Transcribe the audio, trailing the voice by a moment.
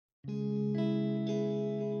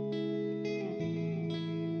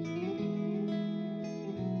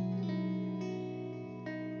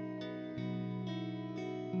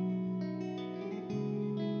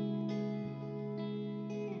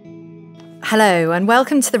Hello and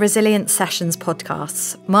welcome to the Resilience Sessions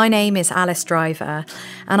podcast. My name is Alice Driver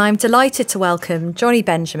and I'm delighted to welcome Jonny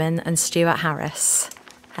Benjamin and Stewart Harris.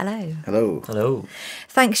 Hello. Hello. Hello.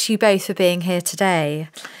 Thanks to you both for being here today.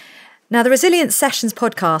 Now, the Resilience Sessions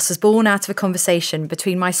podcast was born out of a conversation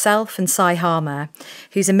between myself and Cy Harmer,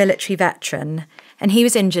 who's a military veteran, and he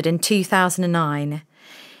was injured in 2009.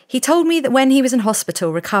 He told me that when he was in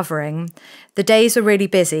hospital recovering, the days were really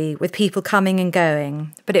busy with people coming and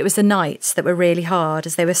going, but it was the nights that were really hard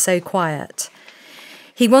as they were so quiet.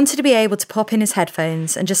 He wanted to be able to pop in his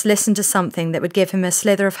headphones and just listen to something that would give him a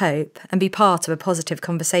slither of hope and be part of a positive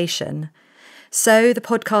conversation. So the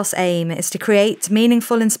podcast's aim is to create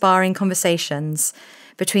meaningful, inspiring conversations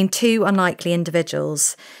between two unlikely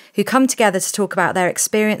individuals who come together to talk about their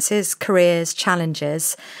experiences, careers,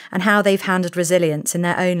 challenges, and how they've handled resilience in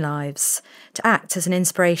their own lives to act as an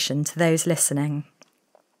inspiration to those listening.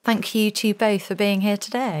 Thank you to you both for being here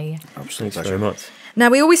today. Absolutely. Thanks very much.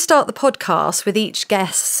 Now, we always start the podcast with each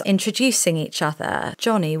guest introducing each other.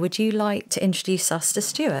 Jonny, would you like to introduce us to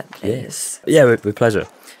Stewart, please? Yes. Yeah, with pleasure.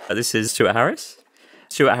 This is Stewart Harris.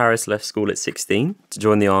 Stewart Harris left school at 16 to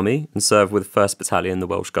join the army and serve with 1st Battalion The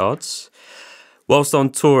Welsh Guards. Whilst on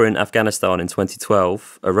tour in Afghanistan in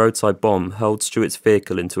 2012, a roadside bomb hurled Stewart's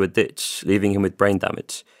vehicle into a ditch, leaving him with brain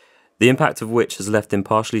damage, the impact of which has left him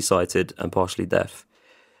partially sighted and partially deaf.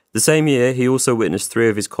 The same year, he also witnessed 3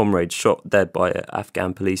 of his comrades shot dead by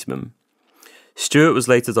Afghan policemen. Stewart was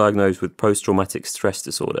later diagnosed with post-traumatic stress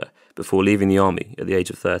disorder before leaving the army at the age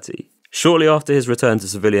of 30. Shortly after his return to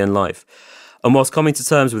civilian life, and whilst coming to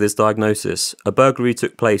terms with his diagnosis, a burglary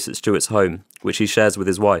took place at Stewart's home, which he shares with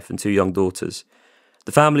his wife and 2 young daughters.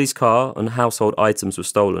 The family's car and household items were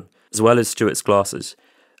stolen, as well as Stewart's glasses,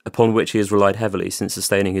 upon which he has relied heavily since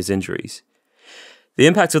sustaining his injuries. The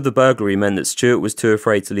impact of the burglary meant that Stewart was too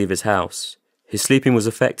afraid to leave his house. His sleeping was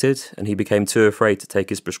affected, and he became too afraid to take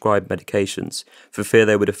his prescribed medications for fear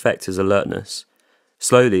they would affect his alertness.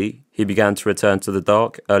 Slowly, he began to return to the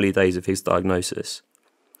dark, early days of his diagnosis.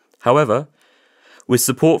 However, with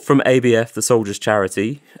support from ABF, the Soldiers'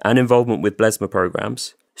 Charity, and involvement with Blesma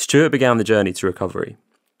programs, Stewart began the journey to recovery.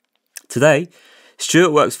 Today,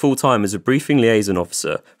 Stewart works full-time as a briefing liaison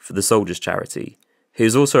officer for the Soldiers' Charity. He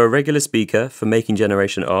is also a regular speaker for Making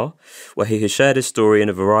Generation R, where he has shared his story in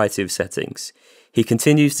a variety of settings. He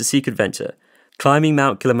continues to seek adventure, climbing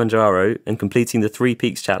Mount Kilimanjaro and completing the 3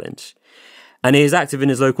 Peaks Challenge. And he is active in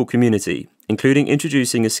his local community, including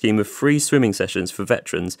introducing a scheme of free swimming sessions for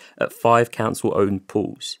veterans at 5 council-owned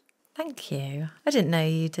pools. Thank you. I didn't know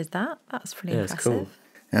you did that. That's pretty impressive. It's cool.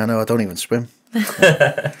 Yeah, no, I don't even swim.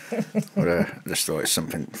 But I just thought it's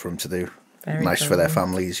something for them to do. Very nice cool. for their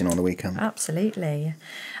families, on the weekend. Absolutely.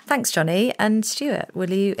 Thanks, Jonny. And Stewart,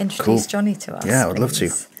 will you introduce Jonny to us? Yeah, I would love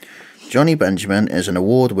to. Jonny Benjamin is an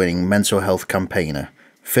award-winning mental health campaigner,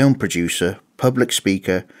 film producer, public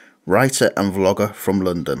speaker, writer and vlogger from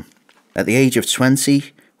London. At the age of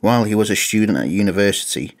 20, while he was a student at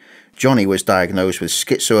university, Jonny was diagnosed with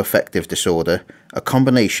schizoaffective disorder, a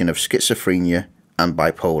combination of schizophrenia and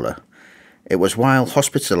bipolar. It was while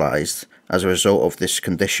hospitalised as a result of this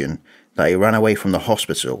condition that he ran away from the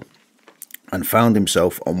hospital and found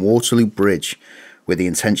himself on Waterloo Bridge with the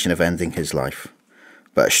intention of ending his life.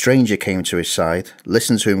 But a stranger came to his side,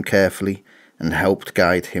 listened to him carefully and helped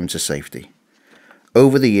guide him to safety.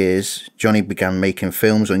 Over the years, Jonny began making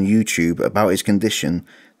films on YouTube about his condition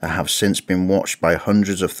that have since been watched by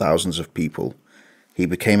hundreds of thousands of people. He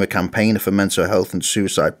became a campaigner for mental health and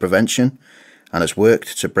suicide prevention and has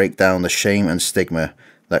worked to break down the shame and stigma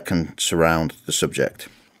that can surround the subject.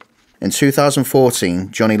 In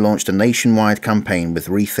 2014, Jonny launched a nationwide campaign with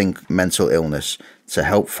Rethink Mental Illness to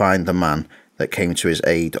help find the man that came to his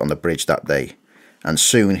aid on the bridge that day, and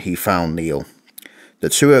soon he found Neil. The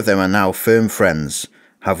 2 of them are now firm friends,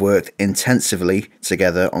 have worked intensively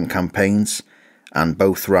together on campaigns, and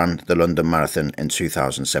both ran the London Marathon in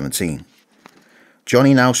 2017.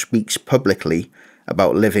 Jonny now speaks publicly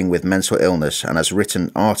about living with mental illness and has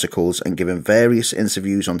written articles and given various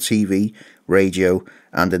interviews on TV, radio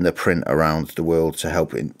and in the print around the world to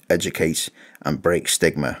help educate and break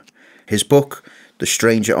stigma. His book, The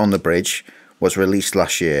Stranger on the Bridge, was released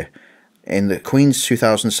last year. In the Queen's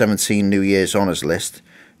 2017 New Year's Honours List,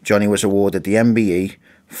 Jonny was awarded the MBE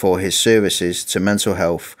for his services to mental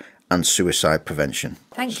health and suicide prevention.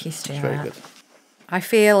 Thank you, Stewart. Very good. I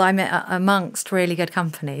feel I'm amongst really good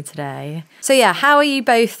company today. So yeah, how are you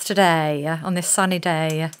both today on this sunny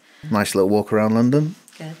day? Nice little walk around London.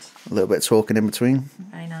 Good. A little bit of talking in between.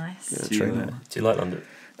 Very nice. Do you like London?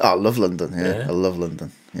 Oh, I love London, Yeah. I love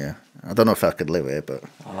London, yeah. I don't know if I could live here, but...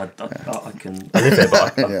 I can. I live here,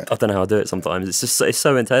 but I don't know how I do it sometimes. It's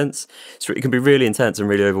so intense. It can be really intense and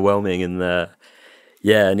really overwhelming, and I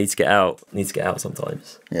need to get out.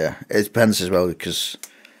 Sometimes. Yeah, it depends as well, because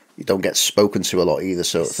you don't get spoken to a lot either,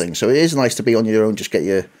 sort of thing. So it is nice to be on your own, just get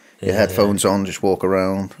your headphones on, just walk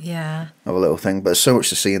around, have a little thing. But there's so much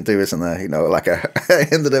to see and do, isn't there? You know, like I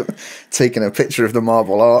ended up taking a picture of the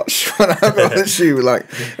Marble Arch when I got the shoe. Like,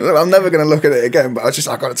 I'm never going to look at it again, but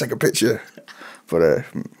I got to take a picture. But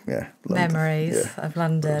London. Memories of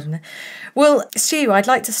London. Well, Stu, I'd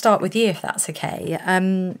like to start with you, if that's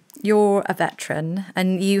okay. You're a veteran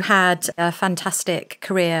and you had a fantastic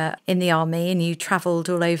career in the army and you travelled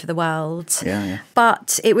all over the world. Yeah.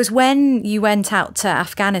 But it was when you went out to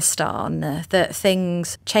Afghanistan that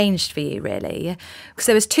things changed for you, really. Because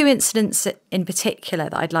there was 2 incidents in particular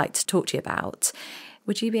that I'd like to talk to you about.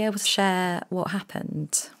 Would you be able to share what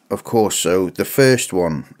happened? Of course. So the first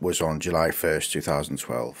one was on July 1st,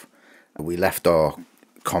 2012. We left our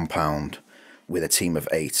compound with a team of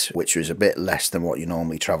 8, which was a bit less than what you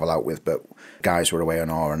normally travel out with, but guys were away on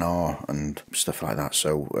R&R and stuff like that.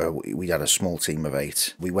 So we had a small team of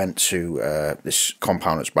 8. We went to this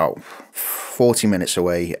compound that's about 40 minutes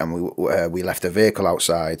away, and we left a vehicle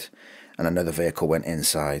outside and another vehicle went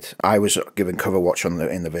inside. I was given cover watch in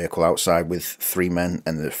the vehicle outside with 3 men,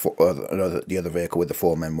 and the other vehicle with the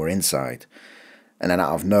 4 men were inside. And then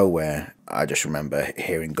out of nowhere, I just remember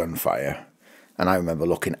hearing gunfire. And I remember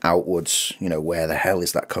looking outwards, you know, where the hell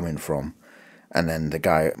is that coming from? And then the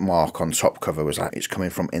guy, Mark, on top cover was like, it's coming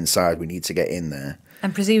from inside, we need to get in there.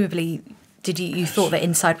 And presumably, you thought that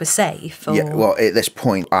inside was safe? Or? Yeah, well, at this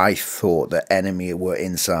point, I thought the enemy were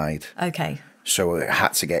inside. Okay. So it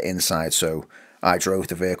had to get inside. So I drove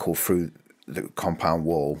the vehicle through the compound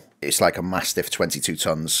wall. It's like a Mastiff 22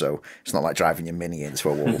 tons, so it's not like driving your Mini into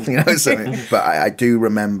a wall, you know. But I do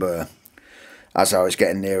remember, as I was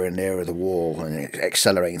getting nearer and nearer the wall and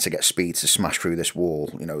accelerating to get speed to smash through this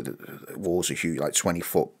wall, you know, the walls are huge, like 20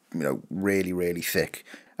 foot, you know, really, really thick.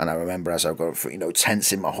 And I remember as I got, you know,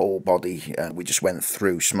 tensing my whole body, and we just went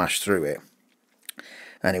through, smashed through it.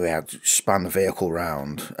 Anyway, I spun the vehicle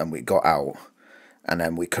round and we got out, and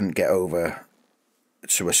then we couldn't get over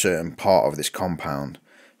to a certain part of this compound.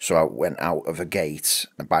 So I went out of a gate,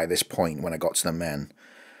 and by this point, when I got to the men,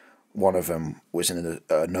 one of them was in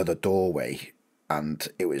another doorway, and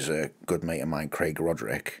it was a good mate of mine, Craig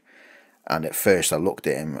Roderick. And at first I looked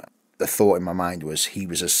at him, the thought in my mind was he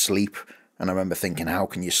was asleep, and I remember thinking, how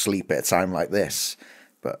can you sleep at a time like this?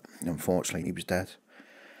 But unfortunately he was dead.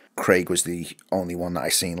 Craig was the only one that I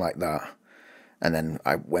seen like that. And then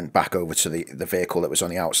I went back over to the vehicle that was on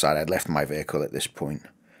the outside. I'd left my vehicle at this point,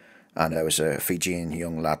 and there was a Fijian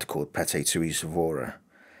young lad called Pete Tui Savora,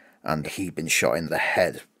 and he'd been shot in the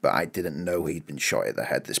head, but I didn't know he'd been shot at the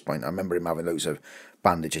head at this point. I remember him having loads of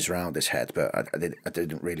bandages around his head, but I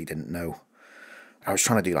didn't know. I was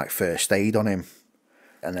trying to do like first aid on him,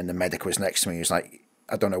 and then the medic was next to me. He was like,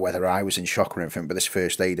 I don't know whether I was in shock or anything, but this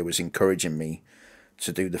first aider was encouraging me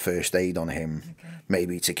to do the first aid on him,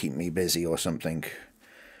 maybe to keep me busy or something.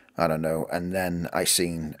 I don't know. And then I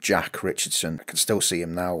seen Jack Richardson. I can still see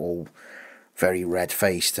him now, all very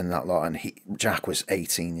red-faced and that lot. And Jack was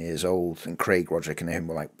 18 years old, and Craig Roderick and him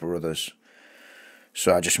were like brothers.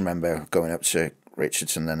 So I just remember going up to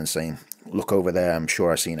Richardson then and saying, look over there, I'm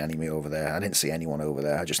sure I seen an enemy over there. I didn't see anyone over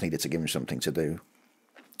there. I just needed to give him something to do.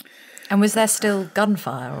 And was there still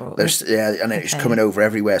gunfire? Yeah, and it was coming over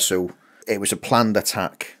everywhere. So it was a planned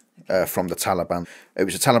attack from the Taliban. It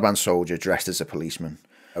was a Taliban soldier dressed as a policeman.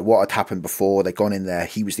 What had happened before, they'd gone in there,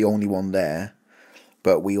 he was the only one there,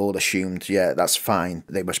 but we all assumed, yeah, that's fine.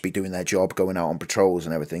 They must be doing their job, going out on patrols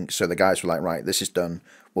and everything. So the guys were like, right, this is done,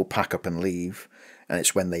 we'll pack up and leave. And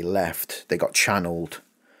it's when they left, they got channeled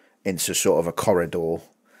into sort of a corridor,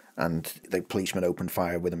 and the policeman opened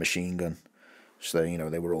fire with a machine gun. So, you know,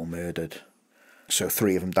 they were all murdered. So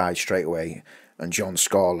 3 of them died straight away. And John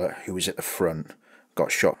Scarlett, who was at the front,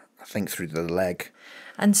 got shot, I think, through the leg.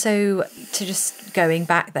 And so, to just going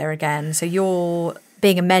back there again, so you're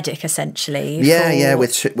being a medic, essentially. Yeah,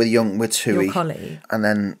 with Tui. Your colleague. And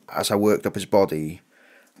then, as I worked up his body,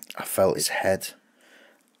 I felt his head.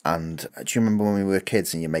 And do you remember when we were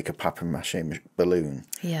kids and you make a papier-mâché balloon?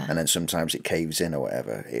 Yeah. And then sometimes it caves in or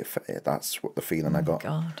whatever? That's what the feeling I got.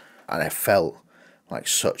 God. And I felt like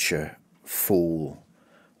such a fool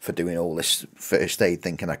for doing all this first aid,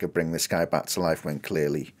 thinking I could bring this guy back to life when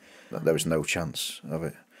clearly there was no chance of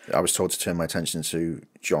it. I was told to turn my attention to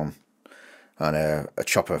John, and a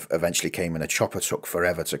chopper eventually came, and a chopper took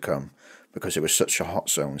forever to come because it was such a hot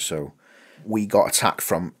zone. So we got attacked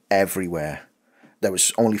from everywhere, There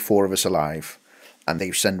was only 4 of us alive, and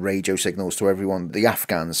they send radio signals to everyone. The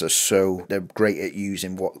Afghans are they're great at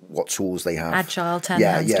using what tools they have. Agile,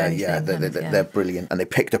 They're brilliant. And they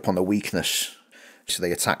picked up on the weakness, so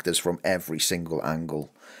they attacked us from every single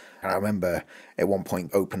angle. And I remember at one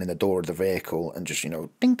point opening the door of the vehicle and just,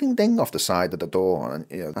 ding, ding, ding off the side of the door. And,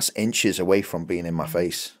 that's inches away from being in my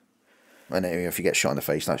face. And if you get shot in the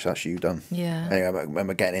face, that's you done. Yeah. Anyway, I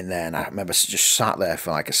remember getting in there, and I remember just sat there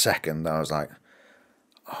for like a second. I was like,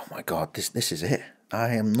 oh my God, this is it. I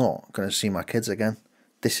am not going to see my kids again.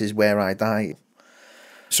 This is where I die.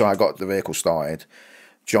 So I got the vehicle started.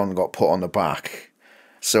 John got put on the back.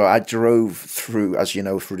 So I drove through, as you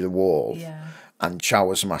know, through the wall. Yeah. And Chow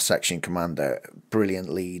was my section commander, brilliant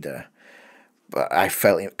leader. But I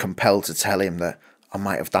felt compelled to tell him that I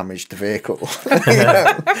might have damaged the vehicle.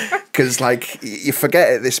 Because, you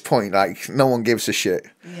forget at this point, no one gives a shit.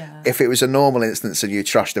 Yeah. If it was a normal instance and you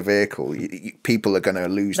trashed a vehicle, people are going to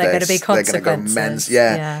lose They're going to be consequences. They're going to go men's.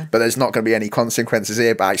 Yeah. But there's not going to be any consequences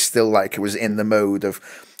here. But I still, was in the mode of,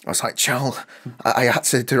 I was like, Chow, I had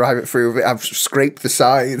to drive it through. I've scraped the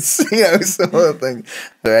sides, sort of thing.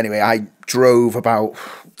 So anyway, I drove about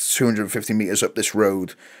 250 metres up this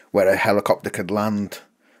road where a helicopter could land.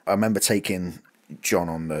 I remember taking John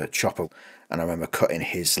on the chopper, and I remember cutting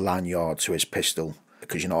his lanyard to his pistol,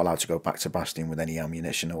 because you're not allowed to go back to Bastion with any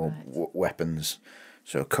ammunition or weapons.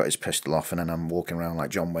 So I cut his pistol off, and then I'm walking around like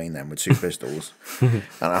John Wayne then with 2 pistols. And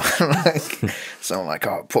I'm like,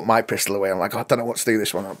 oh, put my pistol away. I'm like, I don't know what to do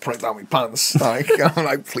this one. I'll put it down my pants. I'm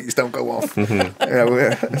like, please don't go off.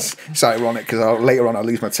 It's ironic because later on I'll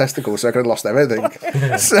lose my testicles, so I could have lost everything.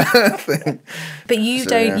 But you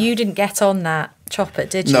didn't get on that chopper,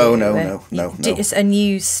 did you? No. And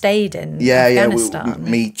you stayed in Afghanistan? Yeah,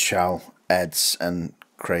 me, Chow, Eds and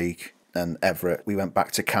Craig and Everett, we went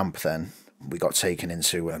back to camp then. We got taken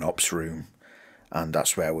into an ops room, and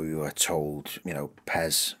that's where we were told,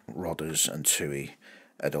 Pez, Rodders and Tui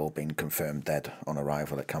had all been confirmed dead on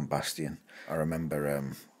arrival at Camp Bastion. I remember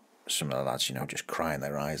some of the lads, just crying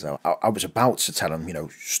their eyes out. I was about to tell them,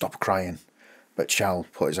 stop crying, but Chow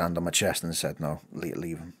put his hand on my chest and said, no,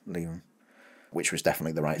 leave him, which was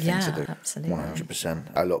definitely the right thing to do. Absolutely.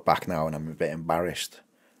 100%. I look back now and I'm a bit embarrassed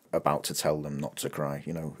about to tell them not to cry.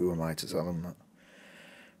 Who am I to tell them that?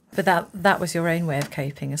 But that was your own way of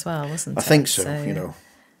coping as well, wasn't it? I think so.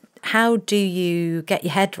 How do you get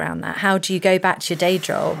your head around that? How do you go back to your day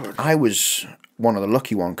job? I was one of the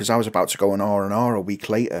lucky ones because I was about to go on R&R a week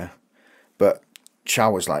later. But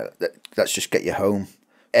Chow was like, let's just get you home.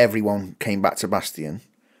 Everyone came back to Bastion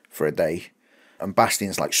for a day. And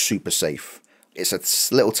Bastion's super safe. It's a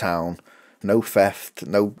little town, no theft,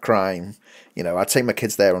 no crime. I'd take my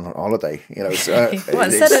kids there on holiday. It's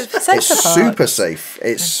super safe.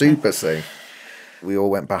 It's super safe. We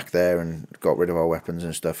all went back there and got rid of our weapons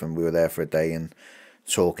and stuff, and we were there for a day and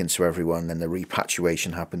talking to everyone. Then the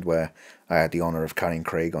repatriation happened where I had the honour of carrying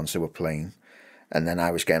Craig onto a plane, and then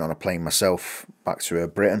I was getting on a plane myself back to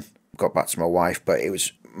Britain. Got back to my wife, but it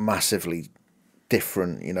was massively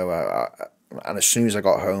different, and as soon as I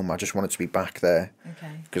got home, I just wanted to be back there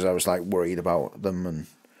because I was worried about them and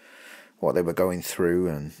what they were going through.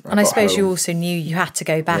 And I suppose you also knew you had to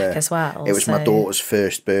go back as well. It was my daughter's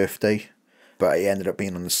first birthday, but it ended up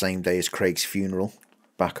being on the same day as Craig's funeral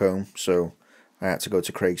back home, so I had to go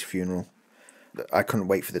to Craig's funeral. I couldn't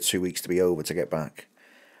wait for the 2 weeks to be over to get back.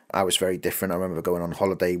 I was very different. I remember going on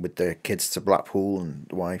holiday with the kids to Blackpool and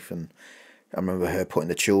the wife, and I remember her putting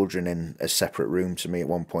the children in a separate room to me at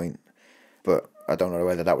one point, but I don't know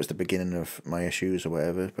whether that was the beginning of my issues or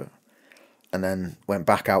whatever. And then went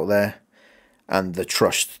back out there, and the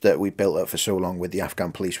trust that we built up for so long with the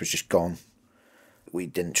Afghan police was just gone. We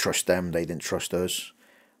didn't trust them, they didn't trust us.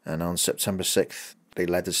 And on September 6th, they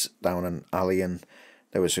led us down an alley, and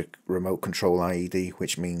there was a remote control IED,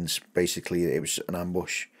 which means basically it was an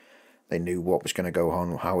ambush. They knew what was going to go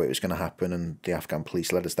on, how it was going to happen, and the Afghan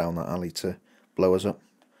police led us down that alley to blow us up.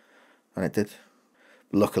 And it did.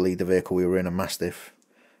 Luckily, the vehicle we were in, a Mastiff,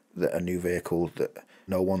 a new vehicle, that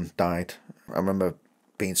no one died. I remember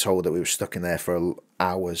being told that we were stuck in there for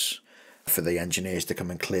hours for the engineers to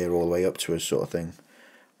come and clear all the way up to us, sort of thing.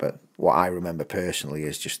 But what I remember personally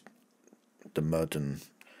is just the mud and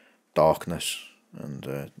darkness, and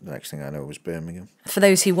the next thing I know was Birmingham. For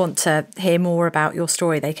those who want to hear more about your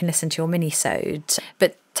story, they can listen to your mini-sode.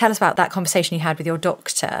 But tell us about that conversation you had with your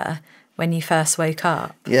doctor when you first woke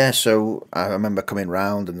up. Yeah, so I remember coming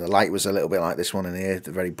round and the light was a little bit like this one in here,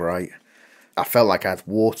 very bright. I felt like I had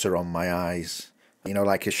water on my eyes,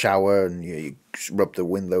 like a shower, and you rub the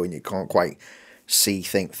window and you can't quite see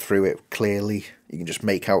through it clearly. You can just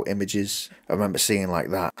make out images. I remember seeing like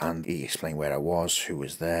that, and he explained where I was, who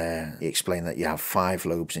was there. He explained that you have 5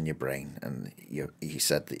 lobes in your brain, and he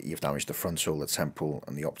said that you've damaged the frontal, the temporal,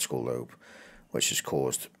 and the optical lobe, which has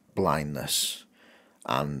caused blindness,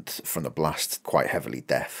 and from the blast, quite heavily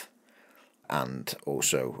death. And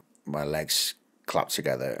also, my legs clapped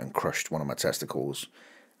together and crushed one of my testicles,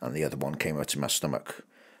 and the other one came out to my stomach.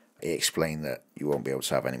 He explained that you won't be able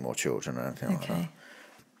to have any more children or anything like that.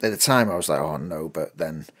 At the time, I was like, oh, no, but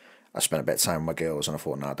then I spent a bit of time with my girls, and I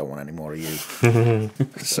thought, no, I don't want any more of you.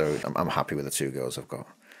 So I'm happy with the 2 girls I've got.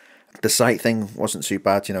 The sight thing wasn't too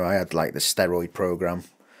bad. You know, I had like the steroid program.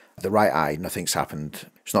 The right eye, nothing's happened.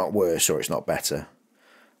 It's not worse or it's not better,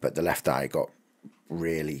 but the left eye got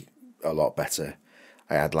really a lot better.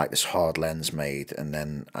 I had like this hard lens made, and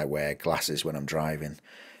then I wear glasses when I'm driving.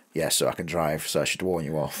 Yeah, so I can drive, so I should warn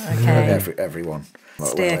you off. Okay. Everyone.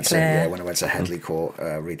 Steer clear. When I went to Headley Court,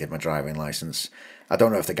 redid my driving licence. I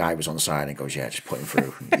don't know if the guy was on side and goes, yeah, just put him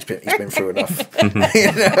through. He's been through enough.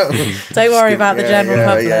 You know? Don't worry about the general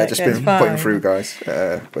public. Yeah, just been putting through, guys.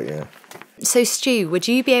 But yeah. So, Stu, would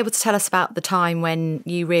you be able to tell us about the time when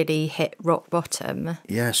you really hit rock bottom?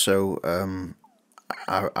 Yeah, so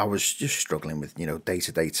I was just struggling with,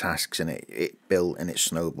 day-to-day tasks, and it built and it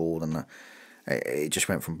snowballed, and it just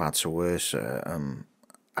went from bad to worse.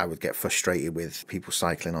 I would get frustrated with people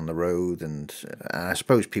cycling on the road, and I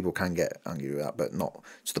suppose people can get angry with that, but not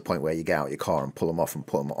to the point where you get out your car and pull them off and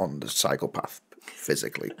put them on the cycle path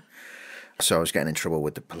physically. So I was getting in trouble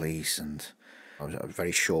with the police, and I was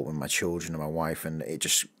very short with my children and my wife, and it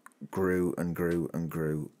just grew and grew and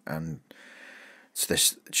grew, and it's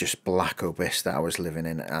this just black abyss that I was living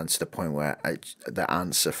in, and to the point where the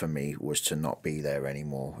answer for me was to not be there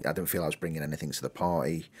anymore. I didn't feel I was bringing anything to the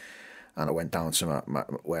party, and I went down to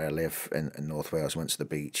where I live in North Wales, went to the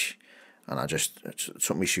beach, and I just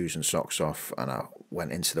took my shoes and socks off, and I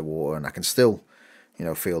went into the water, and I can still,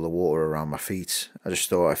 feel the water around my feet. I just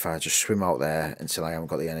thought if I just swim out there until I haven't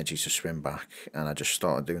got the energy to swim back, and I just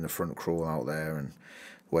started doing the front crawl out there, and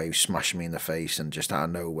waves smashing me in the face, and just out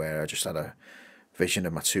of nowhere I just had a vision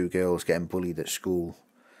of my 2 girls getting bullied at school,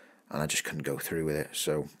 and I just couldn't go through with it.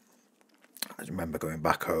 So I remember going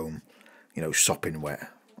back home, sopping wet,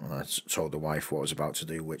 and I told the wife what I was about to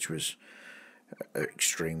do, which was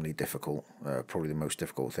extremely difficult, probably the most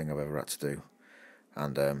difficult thing I've ever had to do.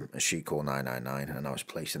 And she called 999, and I was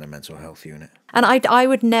placed in a mental health unit. And I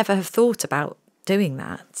would never have thought about doing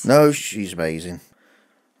that. No, she's amazing.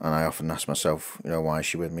 And I often ask myself, why is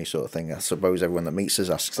she with me, sort of thing. I suppose everyone that meets us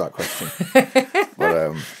asks that question.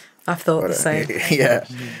 But I've thought the same. Yeah,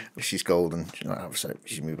 she's golden.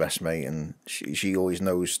 She's my best mate, and she always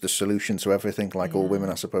knows the solution to everything, like all women,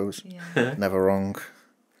 I suppose. Yeah. Never wrong.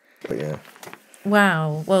 But yeah.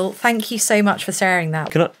 Wow. Well, thank you so much for sharing that.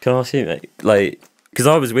 Can I ask you, mate? Because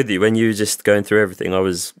I was with you when you were just going through everything. I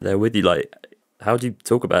was there with you. How do you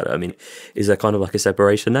talk about it? I mean, is there kind of like a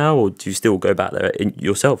separation now, or do you still go back there in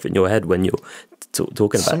yourself, in your head, when you're talking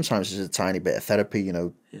about it? Sometimes it's a tiny bit of therapy,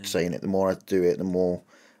 saying it. The more I do it, the more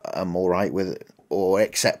I'm all right with it, or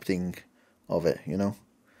accepting of it,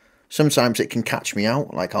 Sometimes it can catch me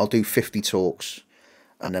out. Like, I'll do 50 talks,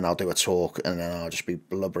 and then I'll do a talk, and then I'll just be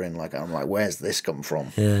blubbering. I'm like, where's this come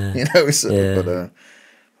from? Yeah. So, yeah.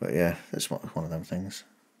 But yeah, it's one of them things.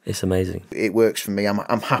 It's amazing. It works for me. I'm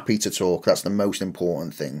happy to talk. That's the most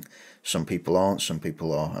important thing. Some people aren't, some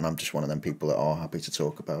people are, and I'm just one of them people that are happy to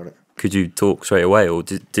talk about it. Could you talk straight away, or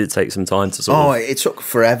did it take some time to it took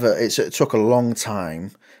forever. It took a long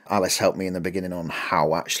time. Alice helped me in the beginning on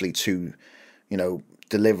how actually to,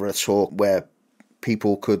 deliver a talk where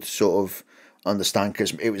people could sort of understand,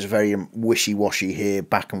 because it was very wishy-washy here,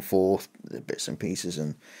 back and forth, bits and pieces,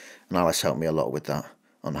 and Alice helped me a lot with that,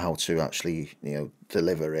 on how to actually,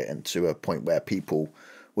 deliver it, and to a point where people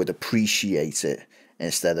would appreciate it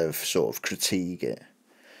instead of sort of critique it.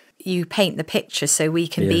 You paint the picture so we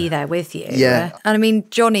can be there with you. Yeah. And I mean,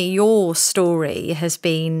 Jonny, your story has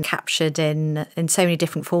been captured in so many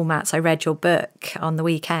different formats. I read your book on the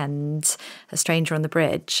weekend, A Stranger on the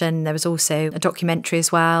Bridge, and there was also a documentary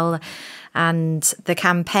as well, and the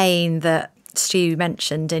campaign that Stu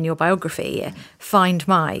mentioned in your biography, Find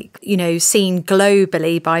Mike, seen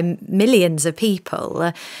globally by millions of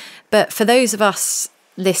people. But for those of us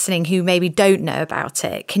listening who maybe don't know about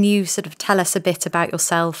it, can you sort of tell us a bit about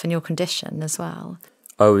yourself and your condition as well?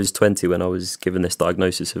 I was 20 when I was given this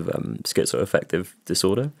diagnosis of schizoaffective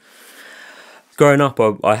disorder. Growing up,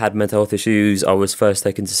 I had mental health issues. I was first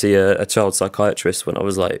taken to see a child psychiatrist when I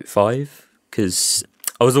was 5, because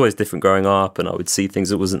I was always different growing up, and I would see things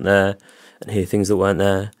that wasn't there and hear things that weren't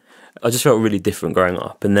there. I just felt really different growing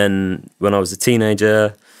up. And then when I was a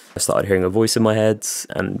teenager, I started hearing a voice in my head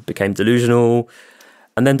and became delusional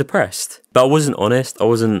and then depressed. But I wasn't honest. I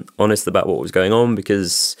wasn't honest about what was going on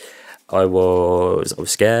because I was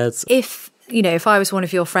scared. If I was one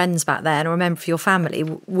of your friends back then or a member of your family,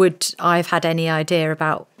 would I have had any idea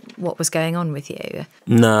about what was going on with you?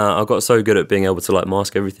 Nah, I got so good at being able to like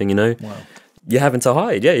mask everything, you know? Wow. You're having to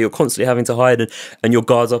hide. Yeah, you're constantly having to hide and your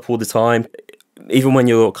guard's up all the time. Even when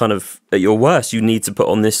you're kind of at your worst, you need to put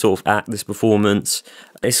on this sort of act, this performance.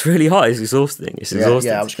 It's really hard. It's exhausting. It's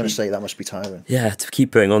exhausting. Yeah, I was going to say that must be tiring. Yeah, to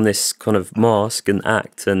keep putting on this kind of mask and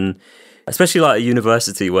act, and especially like at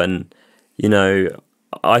university when, you know,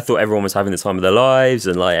 I thought everyone was having the time of their lives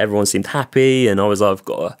and like everyone seemed happy, and I was like, I've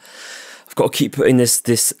got to keep putting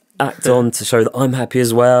this act on to show that I'm happy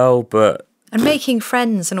as well, but. And making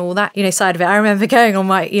friends and all that, side of it. I remember going on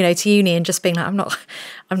my, to uni and just being like, I'm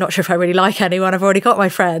not sure if I really like anyone. I've already got my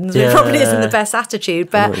friends. Yeah. It probably isn't the best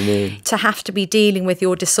attitude, but to have to be dealing with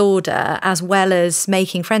your disorder as well as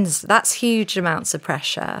making friends, that's huge amounts of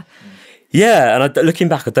pressure. Yeah, and looking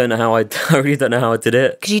back, I really don't know how I did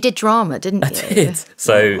it. Because you did drama, didn't you? I did.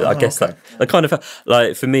 So I guess that kind of,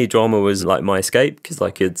 like, for me, drama was like my escape because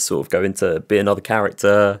I could sort of go into, be another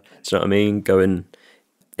character, do you know what I mean? Go and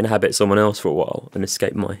inhabit someone else for a while and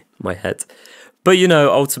escape my head. But,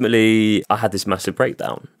 ultimately, I had this massive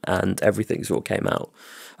breakdown and everything sort of came out.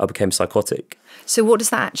 I became psychotic. So what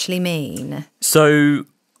does that actually mean? So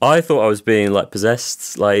I thought I was being, like,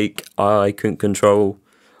 possessed. Like, I couldn't control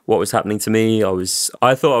what was happening to me.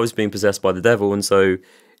 I thought I was being possessed by the devil, and so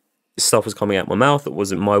stuff was coming out my mouth. It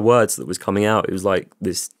wasn't my words that was coming out. It was like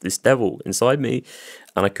this devil inside me,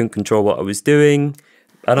 and I couldn't control what I was doing.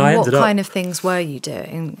 And I ended up, what kind of things were you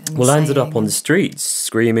doing? Well, I ended up on the streets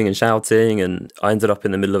screaming and shouting, and I ended up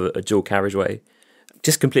in the middle of a dual carriageway,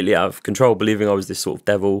 just completely out of control, believing I was this sort of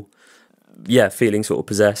devil. Yeah, feeling sort of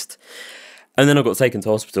possessed. And then I got taken to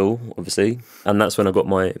hospital, obviously, and that's when I got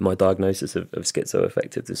my diagnosis of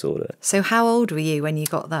schizoaffective disorder. So how old were you when you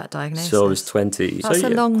got that diagnosis? So I was 20. That's a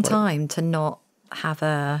long time to not have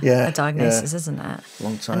a diagnosis, isn't it?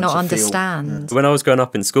 Long time and not to understand. When I was growing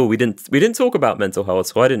up in school, we didn't talk about mental health,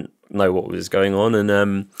 so I didn't know what was going on.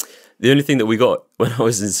 And the only thing that we got when I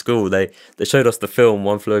was in school, they showed us the film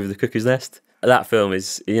One Flew Over the Cuckoo's Nest. That film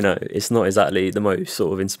is, it's not exactly the most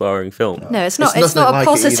sort of inspiring film. No, it's not. It's not a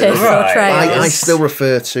positive portrayal. I still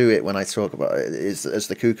refer to it when I talk about it as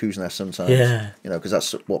the Cuckoo's Nest sometimes. Yeah. Because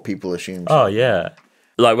that's what people assume. Oh, yeah.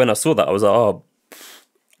 Like when I saw that, I was like, oh,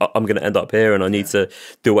 I'm going to end up here and I need to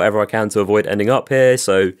do whatever I can to avoid ending up here.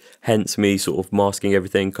 So hence me sort of masking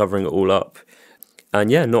everything, covering it all up.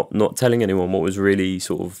 And yeah, not telling anyone what was really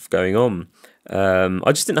sort of going on.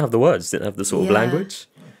 I just didn't have the words, didn't have the sort of language.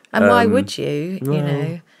 And why would you,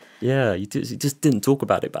 know? Yeah, you just didn't talk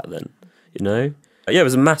about it back then, Yeah, it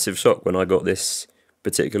was a massive shock when I got this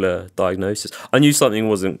particular diagnosis. I knew something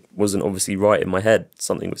wasn't obviously right in my head.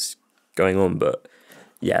 Something was going on, but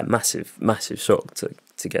yeah, massive shock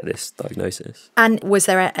to get this diagnosis. And was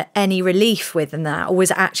there any relief within that? Or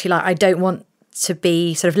was it actually like, I don't want to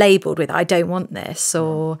be sort of labelled with, I don't want this,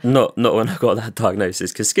 or not when I got that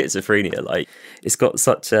diagnosis, because schizophrenia, like, it's got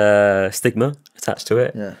such a stigma attached to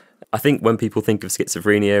it. Yeah. I think when people think of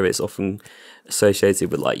schizophrenia, it's often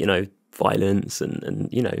associated with, like, violence and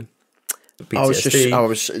PTSD. I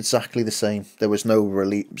was exactly the same. There was no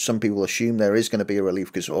relief. Some people assume there is going to be a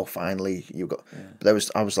relief because finally you got. Yeah. But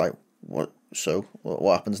I was like, what? So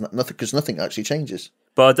what happens? Nothing, because nothing actually changes.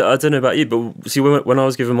 But I don't know about you, but see, when I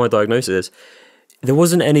was given my diagnosis, there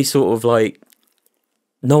wasn't any sort of like,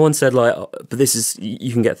 no one said like, oh, but this is,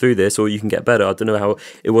 you can get through this or you can get better. I don't know how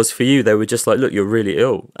it was for you. They were just like, look, you're really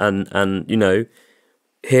ill, and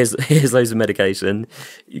here's loads of medication.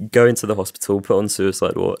 You go into the hospital, put on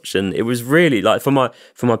suicide watch, and it was really like for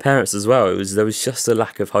my parents as well. There was just a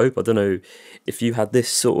lack of hope. I don't know if you had this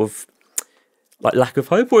sort of like lack of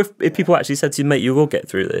hope, or if people actually said to you, mate, you will get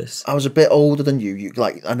through this. I was a bit older than you.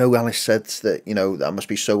 Like, I know Alice said that, that must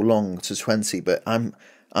be so long to 20, but I'm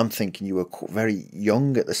thinking you were very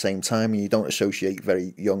young at the same time, and you don't associate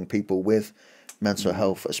very young people with mental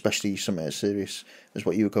health, especially something as serious as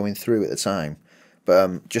what you were going through at the time.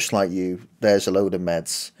 But just like you, there's a load of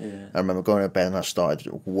meds. Yeah. I remember going to bed and I started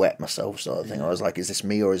to wet myself, sort of thing. I was like, is this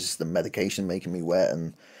me or is this the medication making me wet,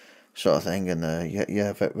 and sort of thing. And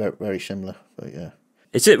very, very similar. But yeah,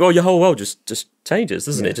 it's it. Well, your whole world just changes,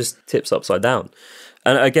 doesn't it? It just tips upside down.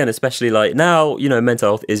 And again, especially like now, mental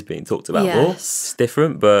health is being talked about more. It's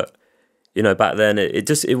different, but back then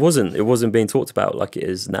it wasn't being talked about like it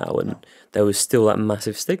is now, and there was still that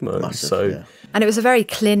massive stigma. And it was a very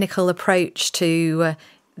clinical approach to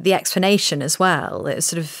the explanation as well. It was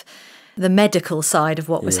sort of the medical side of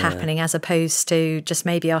what was happening, as opposed to just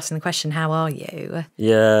maybe asking the question, how are you?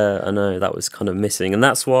 Yeah, I know, that was kind of missing. And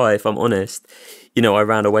that's why, if I'm honest, you know, I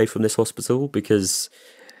ran away from this hospital because,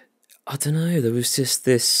 I don't know, there was just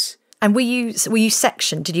this... And were you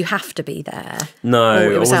sectioned? Did you have to be there? No,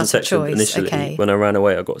 I wasn't out sectioned initially. Okay. When I ran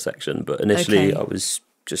away, I got sectioned. But initially, I was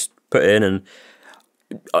just put in, and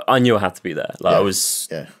I knew I had to be there. Like, I was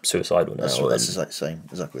suicidal now. That's exactly the same.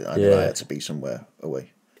 Exactly. I knew I had to be somewhere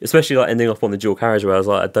away. Especially, like, ending up on the dual carriageway, I was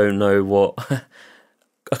like, I don't know what...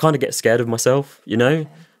 I kind of get scared of myself, you know? And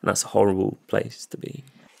that's a horrible place to be.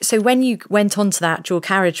 So when you went onto that dual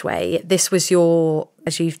carriageway, this was your,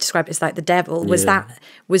 as you've described it, as like the devil. Was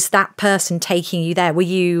that person taking you there? Were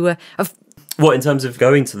you... What, in terms of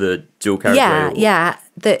going to the dual carriageway? Yeah.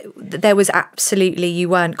 That there was absolutely, you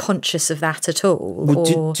weren't conscious of that at all?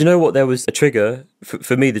 Well, do you know what? There was a trigger.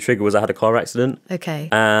 For me, the trigger was I had a car accident. Okay.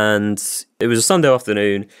 And it was a Sunday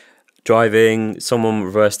afternoon, driving, someone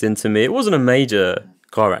reversed into me. It wasn't a major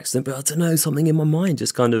car accident, but I don't know, something in my mind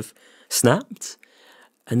just kind of snapped.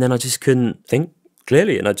 And then I just couldn't think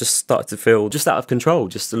clearly, and I just started to feel just out of control,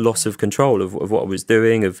 just a loss of control of what I was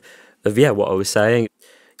doing, of what I was saying.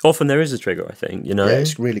 Often there is a trigger, I think, you know? Yeah,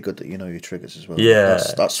 it's really good that you know your triggers as well. Yeah,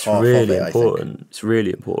 that's half really of it, important. I think. It's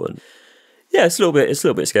really important. Yeah, it's a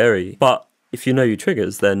little bit scary, but if you know your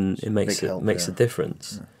triggers, then it makes a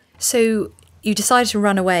difference. Yeah. So you decided to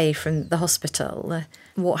run away from the hospital.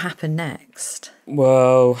 What happened next?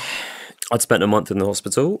 Well, I'd spent a month in the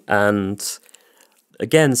hospital, and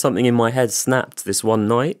again, something in my head snapped this one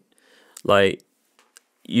night. Like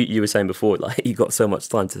you were saying before, like you got so much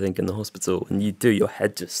time to think in the hospital, and your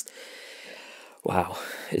head just, wow,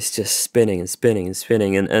 it's just spinning and spinning and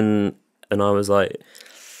spinning, and I was like,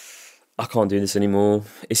 I can't do this anymore.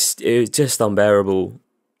 It was just unbearable.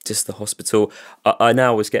 Just the hospital. I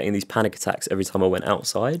now was getting these panic attacks every time I went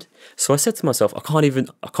outside. So I said to myself, I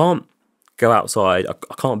can't go outside.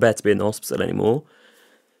 I can't bear to be in the hospital anymore.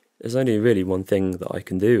 There's only really one thing that I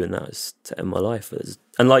can do, and that is to end my life.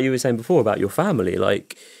 And like you were saying before about your family,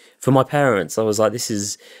 like for my parents, I was like,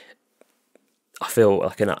 I feel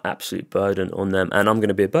like an absolute burden on them, and I'm going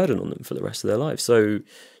to be a burden on them for the rest of their life. So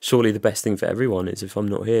surely the best thing for everyone is if I'm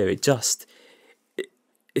not here. This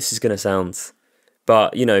is going to sound...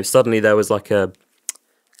 But, you know, suddenly there was like a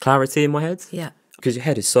clarity in my head. Yeah. Because your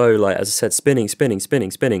head is so, like, as I said, spinning.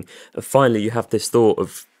 And finally you have this thought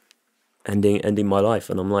of ending my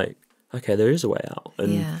life. And I'm like, okay, there is a way out.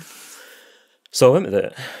 And so I went with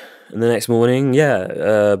it. And the next morning,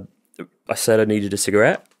 I said I needed a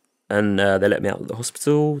cigarette. And they let me out of the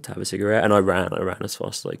hospital to have a cigarette. And I ran as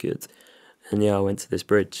fast as I could. And I went to this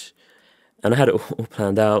bridge. And I had it all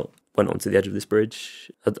planned out. Went onto the edge of this bridge.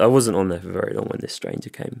 I wasn't on there for very long when this stranger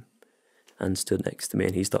came and stood next to me,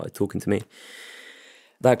 and he started talking to me.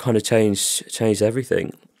 That kind of changed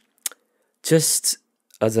everything. Just,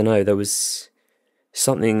 I don't know, there was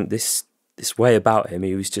something, this way about him.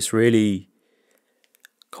 He was just really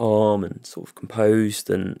calm and sort of composed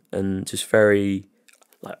and just very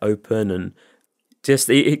like open, and just,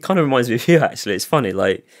 it kind of reminds me of you actually. It's funny,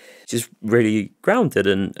 like just really grounded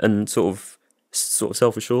and sort of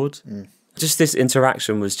self-assured. Just this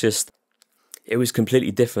interaction was just, it was completely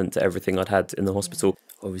different to everything I'd had in the hospital.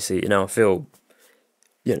 Obviously, I feel,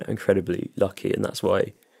 incredibly lucky, and that's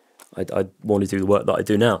why I want to do the work that I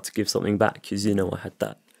do now, to give something back, because, I had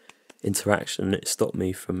that interaction, and it stopped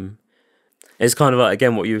me from... It's kind of like,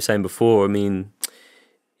 again, what you were saying before. I mean,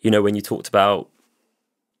 when you talked about...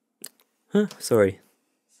 Sorry.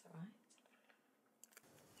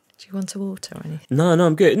 Do you want a water or anything? No,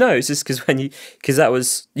 I'm good. No, it's just because that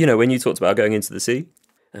was, when you talked about going into the sea,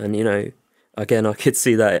 and, again, I could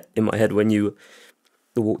see that in my head when you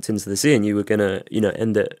walked into the sea and you were going to,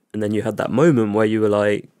 end it. And then you had that moment where you were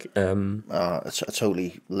like... I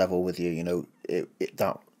totally level with you,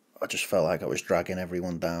 that I just felt like I was dragging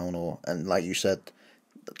everyone down, and like you said,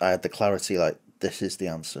 I had the clarity, like, this is the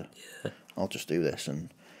answer. Yeah. I'll just do this,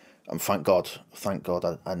 and thank God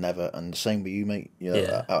I never, and the same with you, mate.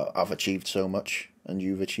 I've achieved so much, and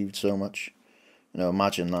you've achieved so much.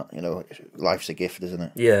 Imagine that. Life's a gift, isn't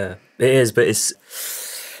it? Yeah, it is. But it's,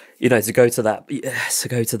 to go to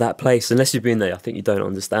that place. Unless you've been there, I think you don't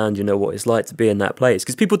understand. What it's like to be in that place,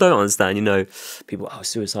 because people don't understand. People,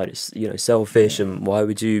 suicide is selfish, and why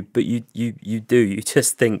would you? But you do. You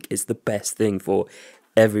just think it's the best thing for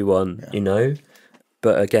everyone. Yeah.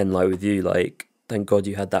 But again, like with you, like, thank God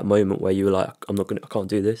you had that moment where you were like, I can't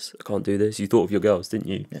do this. You thought of your girls, didn't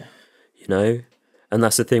you? Yeah. And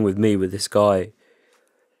that's the thing with me, with this guy.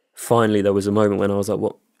 Finally, there was a moment when I was like,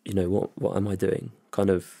 what am I doing? Kind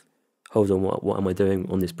of, hold on, what am I doing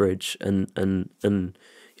on this bridge? And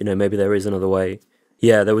you know, maybe there is another way.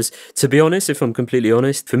 Yeah, there was, to be honest, if I'm completely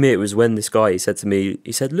honest, for me, it was when this guy, he said to me,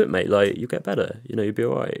 he said, look, mate, like, you'll get better, you know, you'll be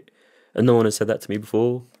all right. And no one had said that to me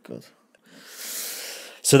before. Good.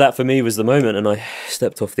 So that for me was the moment, and I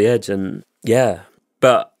stepped off the edge, and yeah.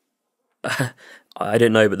 But I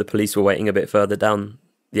didn't know, but the police were waiting a bit further down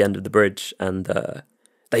the end of the bridge, and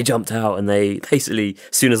they jumped out, and they basically,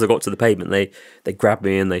 as soon as I got to the pavement, they grabbed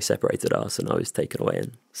me and they separated us, and I was taken away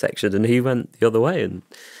and sectioned, and he went the other way, and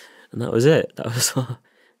that was it. That was our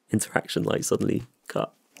interaction, like, suddenly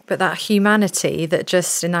cut. But that humanity that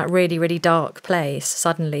just in that really, really dark place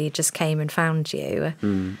suddenly just came and found you,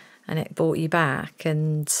 and it brought you back,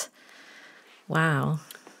 and wow.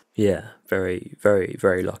 Yeah, very, very,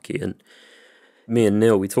 very lucky. And me and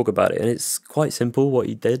Neil, we talk about it, and it's quite simple what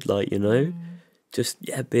he did, like, you know, just,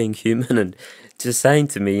 yeah, being human and just saying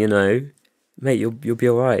to me, you know, mate, you'll be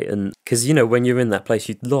all right. And because, you know, when you're in that place,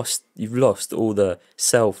 you've lost all the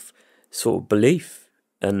self sort of belief,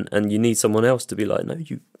 and you need someone else to be like, no,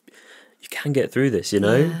 you can get through this, you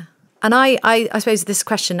know. Yeah. And I suppose this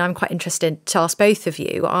question I'm quite interested to ask both of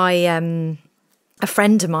you. A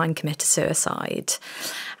friend of mine committed suicide,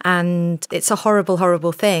 and it's a horrible,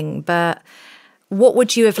 horrible thing. But what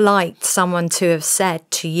would you have liked someone to have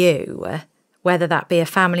said to you, whether that be a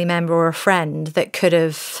family member or a friend, that could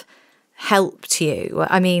have helped you?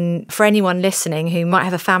 I mean, for anyone listening who might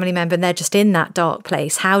have a family member and they're just in that dark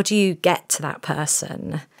place, how do you get to that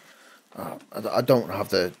person? I don't have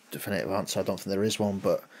the definitive answer. I don't think there is one,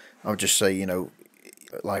 but I would just say, you know,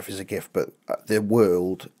 life is a gift, but the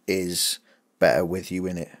world is better with you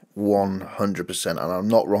in it, 100%, and I'm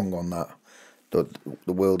not wrong on that.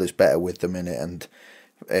 The world is better with them in it, and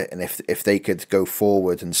if they could go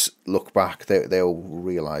forward and look back, they'll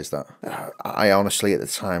realise that. I honestly, at the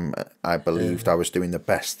time, I believed I was doing the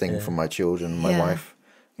best thing for my children and my wife.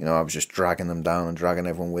 You know, I was just dragging them down and dragging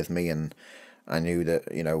everyone with me, and I knew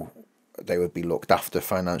that, you know, they would be looked after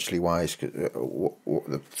financially wise.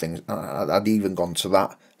 The things, I'd even gone to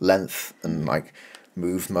that length and like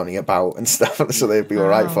moved money about and stuff, so they'd be all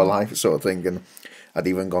right for life, sort of thing. And I'd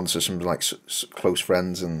even gone to some like close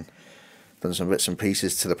friends and done some bits and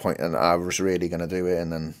pieces to the point, and I was really going to do it.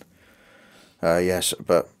 And then yes,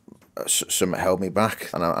 but something held me back,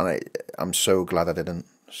 and I'm so glad I didn't.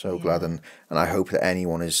 So glad, and I hope that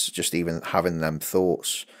anyone is just even having them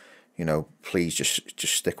thoughts, you know, please just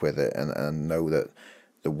stick with it and know that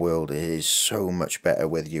the world is so much better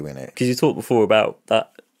with you in it. Because you talked before about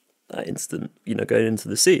that instant, you know, going into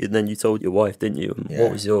the sea, and then you told your wife, didn't you? And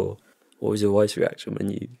what was your wife's reaction when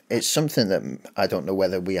you? It's something that I don't know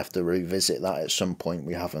whether we have to revisit that at some point.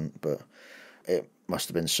 We haven't, but it must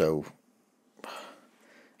have been so.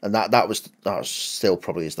 And that was still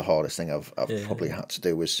probably is the hardest thing I've probably had to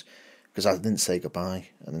do, was because I didn't say goodbye.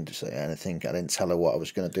 I didn't say anything. I didn't tell her what I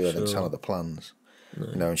was going to do. I didn't tell her the plans. No.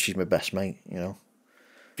 You know, and she's my best mate, you know.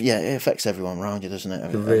 But yeah, it affects everyone around you, doesn't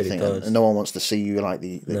it? It really does. And no one wants to see you like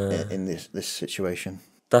in this situation.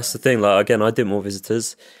 That's the thing. Like, again, I didn't want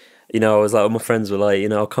visitors. You know, I was like, all my friends were like, you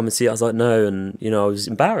know, I'll come and see it. I was like, no. And, you know, I was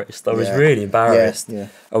embarrassed. I was really embarrassed. Yeah.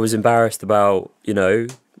 I was embarrassed about, you know,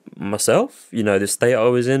 myself, you know, the state I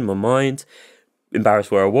was in, my mind,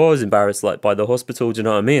 embarrassed where I was, embarrassed like by the hospital, do you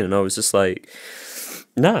know what I mean? And I was just like,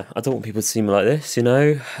 no, I don't want people to see me like this, you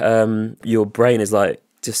know. Your brain is like,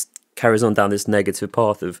 just carries on down this negative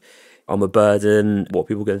path of, I'm a burden, what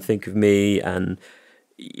people are going to think of me, and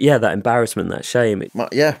yeah, that embarrassment, that shame.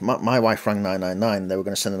 My wife rang 999. They were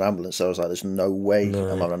going to send an ambulance. So I was like, there's no way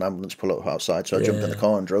I'm having an ambulance pull up outside. So I jumped in the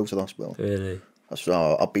car and drove to the hospital. Really?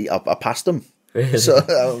 I passed them. Really? So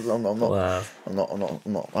I'm not. Wow. I'm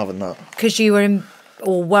not having that. Because you were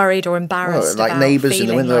or worried or embarrassed, like about neighbours in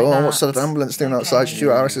the window. like what's that ambulance doing outside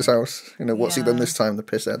Stewart Harris's house? You know, what's he done this time? The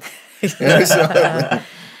pisshead. You know,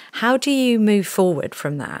 How do you move forward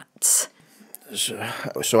from that?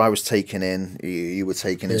 So I was taken in. You were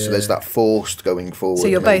taken in. So there's that forced going forward. So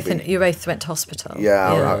you both went to hospital.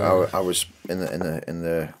 Yeah. I was in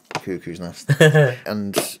the cuckoo's nest,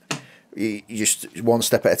 and you just one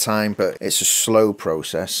step at a time. But it's a slow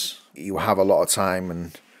process. You have a lot of time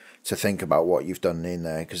and to think about what you've done in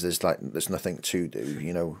there, because there's nothing to do.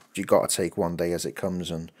 You know, you got to take one day as it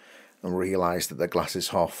comes and realise that the glass is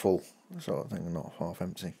half full, sort of thing, not half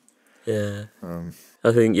empty. Yeah.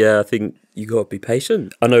 I think you got to be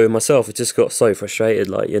patient. I know with myself, I just got so frustrated.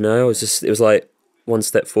 Like, you know, it was like one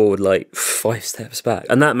step forward, like 5 steps back,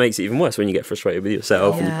 and that makes it even worse when you get frustrated with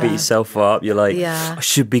yourself and you beat yourself up. You're like, I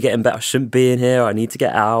should be getting better. I shouldn't be in here. I need to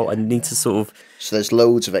get out. I need to sort of. So there's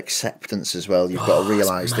loads of acceptance as well. You've got to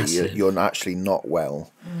realise that you're actually not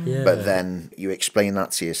well, Yeah. But then you explain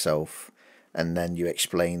that to yourself, and then you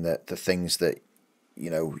explain that the things that, you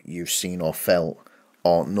know, you've seen or felt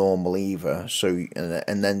aren't normal either. So,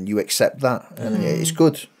 and then you accept that, and it's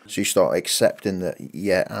good. So you start accepting that,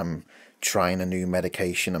 yeah, I'm trying a new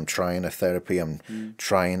medication, I'm trying a therapy, I'm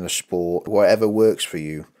trying a sport, whatever works for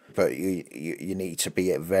you. But you need to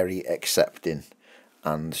be very accepting,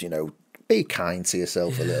 and, you know, be kind to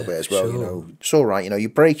yourself a little bit as well. Sure. You know, it's all right. You know, you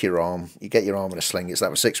break your arm, you get your arm in a sling. It's like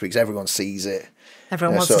for 6 weeks, everyone sees it.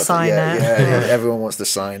 Everyone wants to sign it. Yeah, everyone wants to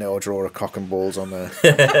sign it or draw a cock and balls on there.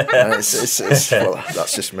 Well,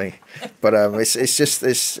 that's just me. But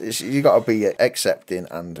it's you got to be accepting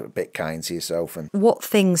and a bit kind to yourself. And what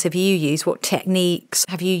things have you used? What techniques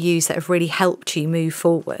have you used that have really helped you move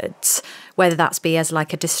forwards? Whether that's be as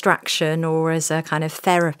like a distraction or as a kind of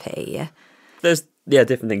therapy. There's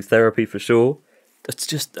different things. Therapy for sure. It's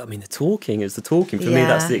just, I mean, the talking is the talking. For me,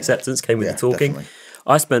 that's the acceptance came with the talking. Definitely.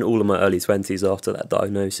 I spent all of my early 20s after that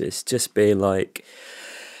diagnosis just being like,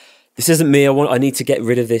 this isn't me. I need to get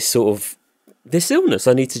rid of this illness.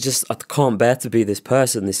 I can't bear to be this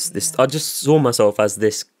person. I just saw myself as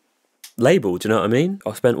this label. Do you know what I mean?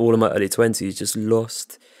 I spent all of my early 20s just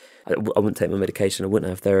lost. I wouldn't take my medication. I wouldn't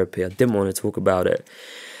have therapy. I didn't want to talk about it.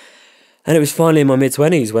 And it was finally in my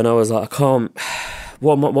mid-20s when I was like, I can't,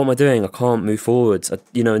 what am I doing? I can't move forwards.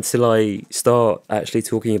 Until I start actually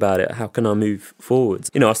talking about it, how can I move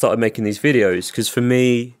forwards? You know, I started making these videos because for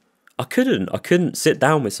me, I couldn't sit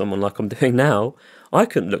down with someone like I'm doing now. I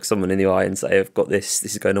couldn't look someone in the eye and say, I've got this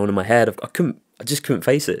is going on in my head. I just couldn't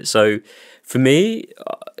face it. So for me,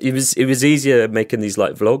 it was easier making these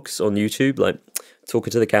like vlogs on YouTube, like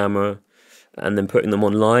talking to the camera, and then putting them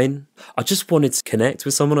online. I just wanted to connect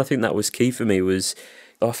with someone. I think that was key for me.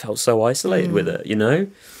 I felt so isolated with it, you know?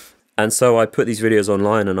 And so I put these videos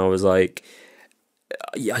online and I was like,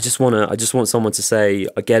 I just want someone to say,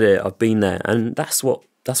 I get it, I've been there. And that's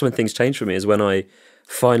when things changed for me, is when I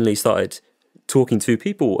finally started talking to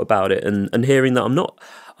people about it and hearing that I'm not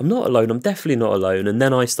alone, I'm definitely not alone. And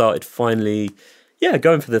then I started finally,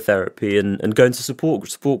 going for the therapy and going to support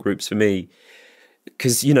groups for me.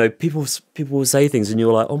 Because, you know, people will say things and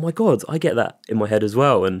you're like, oh my God, I get that in my head as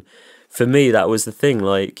well. And for me, that was the thing,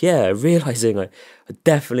 like, realising I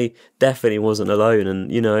definitely wasn't alone.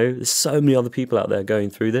 And, you know, there's so many other people out there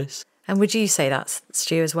going through this. And would you say that's,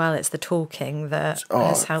 Stu, as well? It's the talking that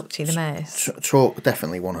has helped you the most? Talk,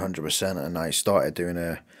 definitely 100%. And I started doing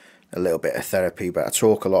a little bit of therapy, but I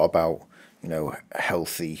talk a lot about, you know,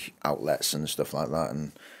 healthy outlets and stuff like that,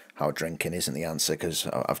 and how drinking isn't the answer, because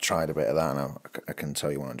I've tried a bit of that and I can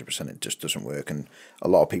tell you 100% it just doesn't work. And a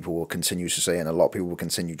lot of people will continue to say it, and a lot of people will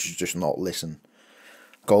continue to just not listen.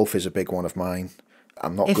 Golf is a big one of mine.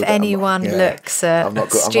 I'm not. If anyone looks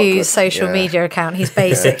at Stu's social media account, he's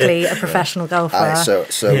basically a professional golfer.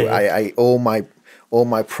 I all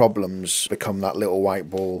my problems become that little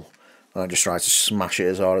white ball, and I just try to smash it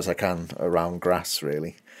as hard as I can around grass,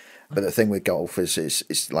 really. But the thing with golf is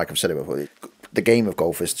like I've said it before. The game of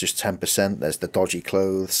golf is just 10%. There's the dodgy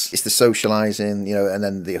clothes, it's the socialising, you know, and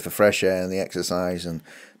then the fresh air and the exercise and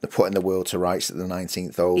the putting the world to rights at the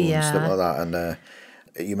 19th hole and stuff like that. And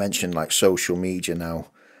you mentioned like social media now.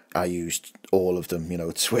 I used all of them, you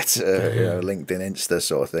know, Twitter, you know, LinkedIn, Insta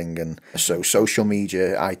sort of thing. And so social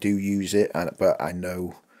media, I do use it, but I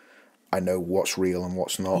know what's real and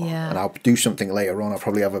what's not. And I'll do something later on. I'll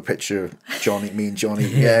probably have a picture of me and Jonny.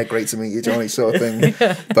 Yeah, great to meet you, Jonny, sort of thing.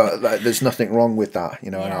 But like, there's nothing wrong with that,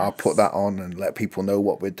 you know, and I'll put that on and let people know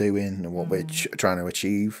what we're doing and what we're trying to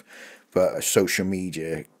achieve. But social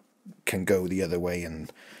media can go the other way.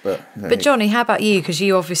 But Jonny, how about you? Because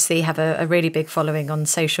you obviously have a really big following on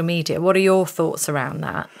social media. What are your thoughts around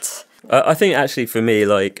that? I think actually for me,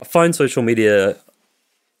 like, I find social media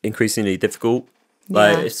increasingly difficult.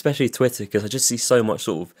 Like, especially Twitter, because I just see so much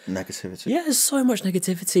sort of negativity. Yeah, there's so much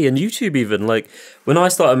negativity. And YouTube even, like, when I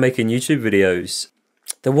started making YouTube videos,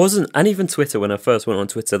 there wasn't, and even Twitter, when I first went on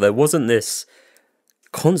Twitter, there wasn't this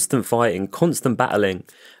constant fighting, constant battling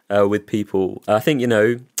with people. I think, you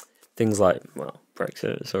know, things like, well,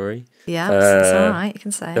 Brexit, sorry. Yeah, that's all right, you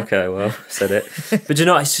can say it. Okay, well, said it. But you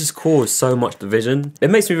know, it's just caused so much division. It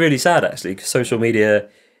makes me really sad, actually, because social media,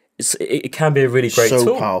 it can be a really great tool.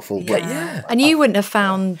 So powerful. But and you wouldn't have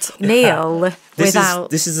found Neil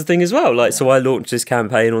without... This is the thing as well. Like, so I launched this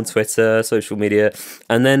campaign on Twitter, social media,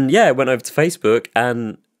 and then, went over to Facebook,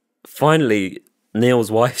 and finally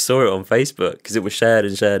Neil's wife saw it on Facebook because it was shared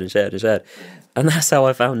and shared and shared and shared. And that's how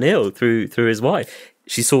I found Neil, through his wife.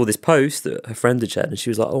 She saw this post that her friend had shared, and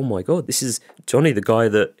she was like, oh my God, this is Jonny, the guy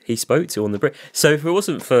that he spoke to on the bridge. So if it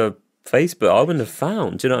wasn't for Facebook, I wouldn't have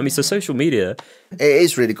found. Do you know what I mean? So social media, it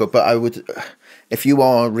is really good. But I would, if you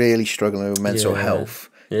are really struggling with mental health,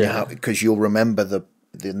 because you'll remember the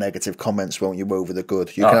negative comments, won't you, over the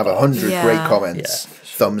good? You can have 100 great comments,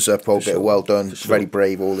 thumbs up, well done, very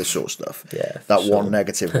brave, all this sort of stuff. Yeah, that one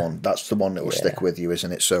negative one, that's the one that will stick with you,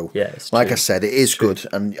 isn't it? So, like I said, it is good,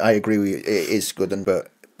 and I agree with you, it is good, but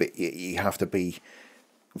you have to be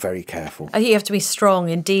very careful. You have to be strong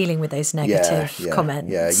in dealing with those negative comments.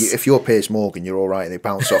 Yeah, if you're Piers Morgan, you're all right. They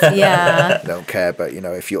bounce off. You don't care. But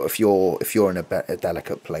if you're in a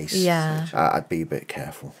delicate place, I'd be a bit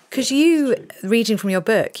careful. Because you, reading from your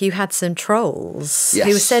book, you had some trolls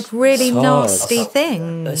who said really nasty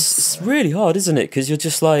things. It's really hard, isn't it? Because you're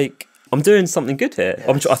just like, I'm doing something good here.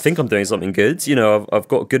 I think I'm doing something good. I've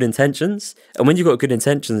got good intentions, and when you've got good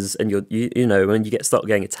intentions, and when you start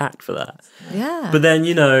getting attacked for that, But then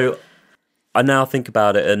I now think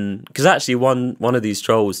about it, and because actually one of these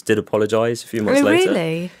trolls did apologise a few months later,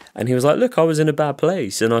 really? And he was like, "Look, I was in a bad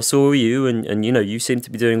place, and I saw you, and you seem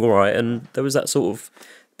to be doing all right," and there was that sort of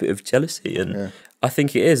bit of jealousy, and I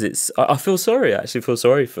think it is. I feel sorry. I actually feel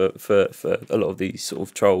sorry for a lot of these sort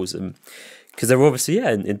of trolls, and because they're obviously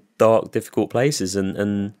in dark, difficult places,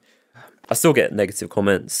 and I still get negative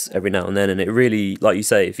comments every now and then, and it really, like you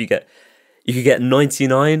say, if you could get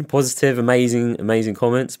 99 positive, amazing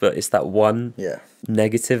comments, but it's that one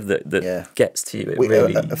negative that gets to you.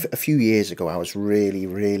 A few years ago, I was really,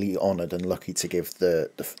 really honoured and lucky to give the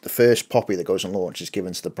first poppy that goes on launch is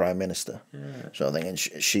given to the Prime Minister, sort of thing, and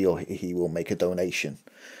she or he will make a donation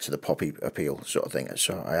to the poppy appeal, sort of thing.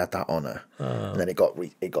 So I had that honour, and then it got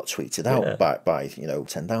tweeted out by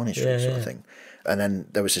 10 Downing Street, sort of thing. And then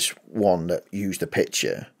there was this one that used a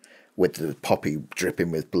picture with the poppy dripping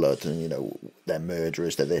with blood, and they're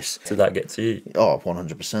murderers, they're this. Did that get to you? Oh,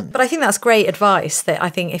 100%. But I think that's great advice. That I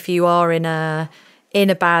think if you are in a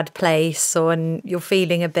bad place, and you're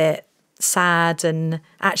feeling a bit sad, and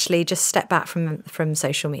actually just step back from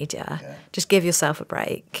social media. Just give yourself a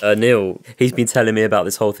break. Neil, he's been telling me about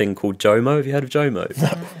this whole thing called JOMO. Have you heard of JOMO?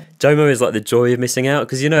 JOMO is like the joy of missing out,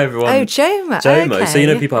 because everyone... Oh, JOMO. JOMO. Okay.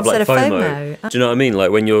 So people have like Instead FOMO. Do you know what I mean?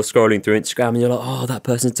 Like when you're scrolling through Instagram and you're like, oh, that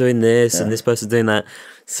person's doing this and this person's doing that.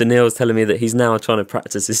 So Neil's telling me that he's now trying to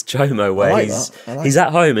practice this JOMO where he's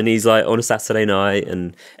at home and he's like on a Saturday night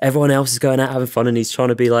and everyone else is going out having fun and he's trying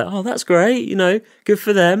to be like, oh, that's great, good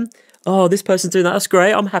for them. Oh, this person's doing that. That's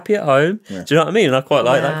great. I'm happy at home. Do you know what I mean? And I quite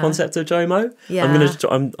like that concept of JOMO. Yeah. I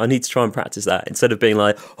need to try and practice that instead of being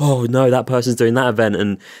like, oh no, that person's doing that event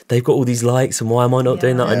and they've got all these likes and why am I not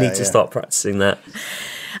doing that? I need to start practicing that.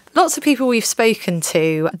 Lots of people we've spoken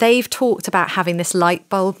to, they've talked about having this light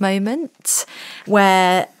bulb moment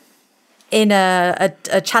where in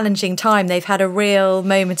a challenging time, they've had a real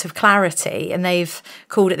moment of clarity and they've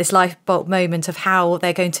called it this light bulb moment of how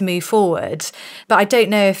they're going to move forward. But I don't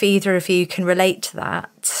know if either of you can relate to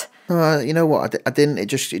that. You know what? I didn't.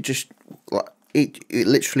 It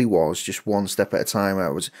literally was just one step at a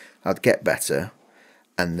time. I'd get better,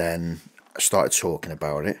 and then I started talking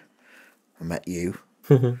about it. I met you.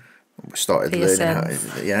 Started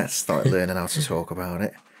learning how to talk about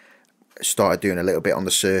it. Started doing a little bit on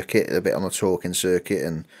the circuit, a bit on the talking circuit,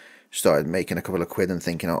 and started making a couple of quid and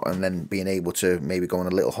thinking, and then being able to maybe go on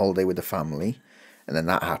a little holiday with the family. And then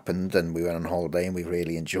that happened, and we went on holiday, and we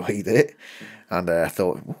really enjoyed it. And I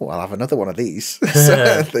thought, I'll have another one of these.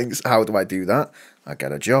 So things. How do I do that? I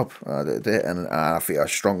get a job. I did it, and I feel I'm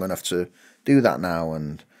strong enough to do that now.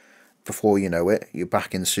 And before you know it, you're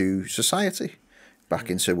back into society,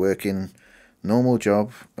 back into working normal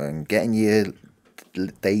job and getting your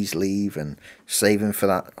days leave and saving for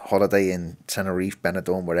that holiday in Tenerife,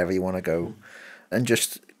 Benidorm, wherever you want to go, and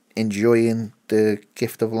just enjoying the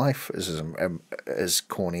gift of life, as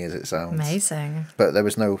corny as it sounds. Amazing. But there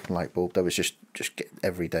was no light bulb. There was just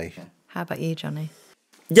every day. How about you, Jonny?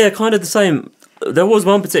 Yeah, kind of the same. There was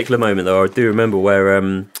one particular moment though I do remember where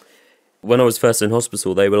when I was first in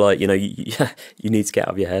hospital, they were like, you need to get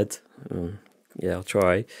out of your head. Yeah, I'll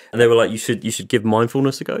try. And they were like, you should give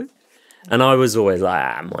mindfulness a go. And I was always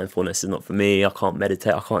like, mindfulness is not for me. I can't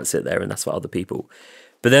meditate. I can't sit there, and that's for other people.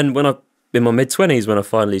 But then in my mid-20s, when I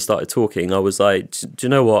finally started talking, I was like, do you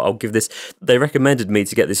know what? I'll give this. They recommended me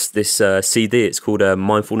to get this CD. It's called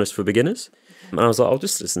Mindfulness for Beginners. And I was like, I'll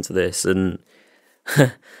just listen to this. And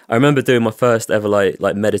I remember doing my first ever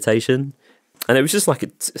like meditation. And it was just like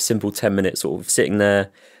a simple 10-minute sort of sitting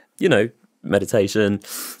there, meditation.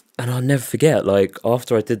 And I'll never forget, like,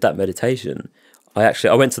 after I did that meditation, I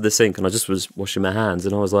went to the sink and I just was washing my hands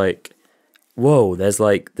and I was like, whoa, there's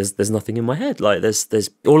nothing in my head. Like there's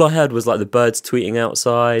all I heard was like the birds tweeting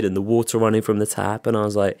outside and the water running from the tap. And I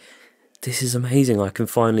was like, this is amazing. I can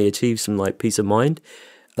finally achieve some like peace of mind.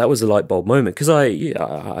 That was a light bulb moment, because I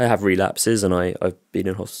have relapses, and I've been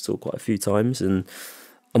in hospital quite a few times, and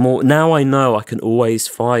now I know I can always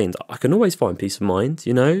find peace of mind,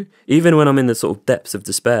 you know, even when I'm in the sort of depths of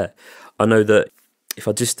despair. I know that if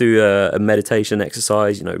I just do a meditation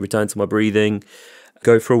exercise, you know, return to my breathing,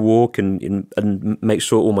 go for a walk, and make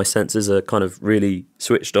sure all my senses are kind of really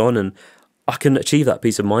switched on, and I can achieve that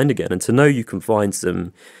peace of mind again. And to know you can find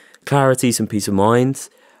some clarity, some peace of mind,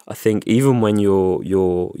 I think even when you're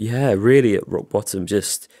really at rock bottom,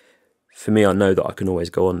 just for me, I know that I can always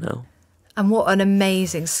go on now. And what an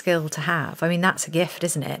amazing skill to have. I mean, that's a gift,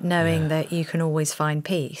 isn't it? Knowing that you can always find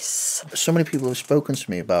peace. So many people have spoken to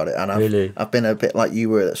me about it, and I've been a bit like you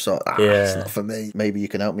were at the start. It's not for me. Maybe you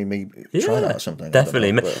can help me. Maybe try that or something.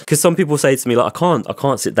 Definitely, because some people say to me like, I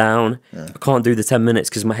can't sit down. I can't do the 10 minutes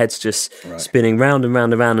because my head's just spinning round and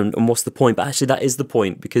round and round. And what's the point? But actually, that is the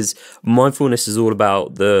point, because mindfulness is all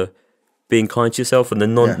about the being kind to yourself and the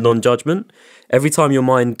non-judgment. Every time your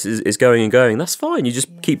mind is going and going, that's fine. You just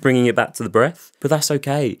keep bringing it back to the breath, but that's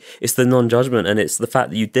okay. It's the non-judgment, and it's the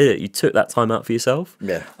fact that you did it. You took that time out for yourself.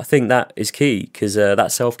 Yeah, I think that is key, because that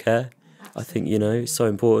self-care, I think, you know, is so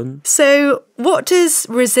important. So what does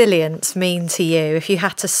resilience mean to you, if you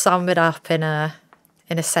had to sum it up in a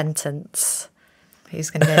sentence? Who's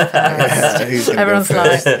going to go first? Everyone's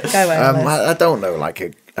like, go away. I don't know,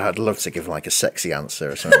 I'd love to give like a sexy answer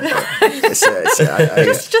or something.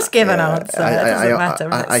 Just give an answer. It doesn't matter.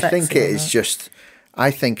 I think it is just.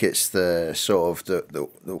 I think it's the sort of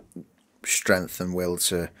the strength and will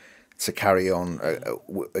to carry on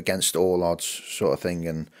against all odds, sort of thing.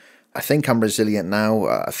 And I think I'm resilient now.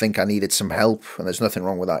 I think I needed some help, and there's nothing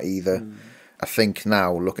wrong with that either. I think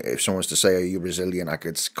now, look, if someone was to say, "Are you resilient?" I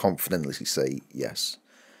could confidently say yes.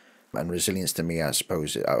 And resilience to me, I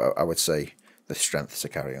suppose, I would say, the strength to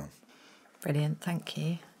carry on. Brilliant, thank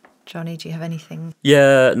you. Jonny, do you have anything?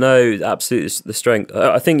 Yeah, no, absolutely, the strength.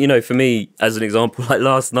 I think, you know, for me, as an example, like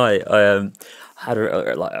last night, I had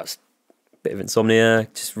a bit of insomnia,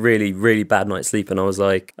 just really, really bad night's sleep, and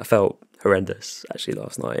I felt horrendous actually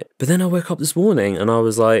last night. But then I woke up this morning and I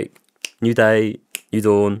was like, new day, new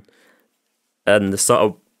dawn, and the sun,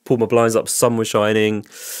 I pulled my blinds up, sun was shining,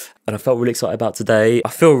 and I felt really excited about today. I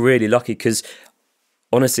feel really lucky, because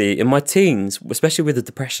honestly, in my teens, especially with the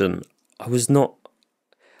depression, I was like,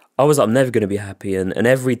 I'm never going to be happy. And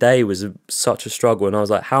every day was such a struggle. And I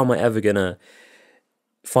was like, how am I ever going to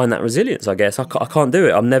find that resilience, I guess? I can't do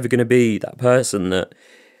it. I'm never going to be that person that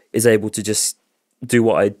is able to just do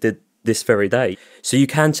what I did this very day. So you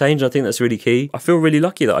can change. I think that's really key. I feel really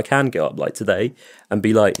lucky that I can get up like today and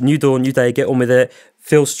be like, new dawn, new day, get on with it,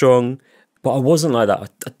 feel strong. But I wasn't like that.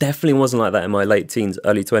 I definitely wasn't like that in my late teens,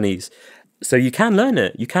 early 20s. So you can learn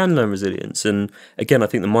it. You can learn resilience. And again, I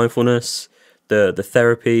think the mindfulness, the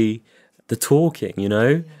therapy, the talking, you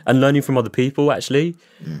know, and learning from other people, actually.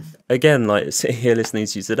 Again, like sitting here listening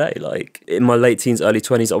to you today, like in my late teens, early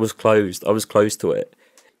 20s, I was closed to it.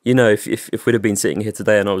 You know, if we'd have been sitting here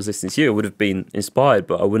today and I was listening to you, I would have been inspired,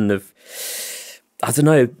 but I wouldn't have, I don't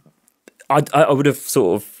know, I would have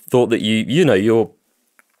sort of thought that you're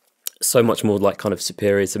so much more like kind of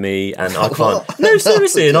superior to me, and I can't. No,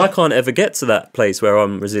 seriously, and I can't ever get to that place where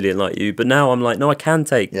I'm resilient like you. But now I'm like, no, I can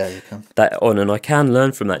take that on, and I can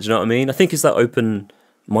learn from that. Do you know what I mean? I think it's that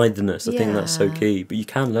open-mindedness. I think that's so key. But you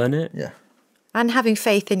can learn it. Yeah. And having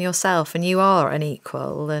faith in yourself, and you are an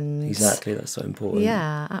equal, and exactly, that's so important.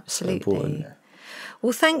 Yeah, absolutely. So important.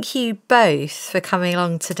 Well, thank you both for coming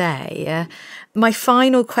along today. My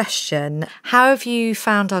final question, how have you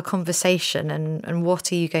found our conversation, and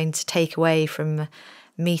what are you going to take away from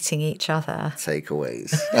meeting each other?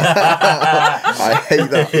 Takeaways. I hate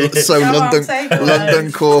that. So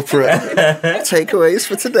London corporate. Takeaways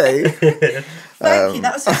for today. Thank you.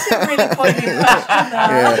 That was just a really poignant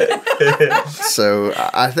question. So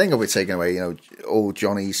I think I'll be taking away, all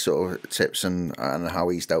Jonny's sort of tips and how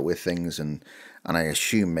he's dealt with things, and I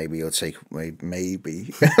assume maybe you'll take maybe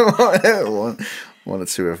one or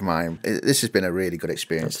two of mine. This has been a really good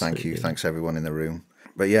experience. Absolutely. Thank you. Thanks everyone in the room.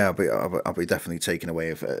 But yeah, I'll be definitely taking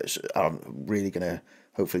away. I'm really going to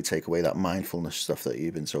hopefully take away that mindfulness stuff that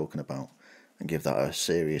you've been talking about, and give that a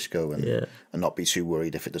serious go, and not be too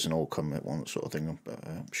worried if it doesn't all come at once, sort of thing. But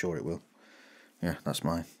I'm sure it will. Yeah, that's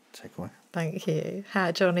my takeaway. Thank you.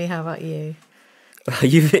 Jonny, how about you?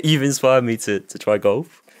 You've inspired me to try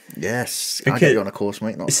golf. Yes, I'll get you on a course,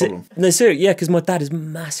 mate. Not a problem. No, seriously, yeah, because my dad is a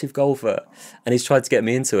massive golfer, and he's tried to get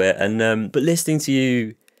me into it. And but listening to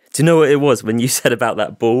you Do you know what it was when you said about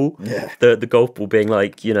that ball? Yeah. The golf ball being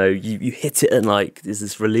like, you know, you hit it and like there's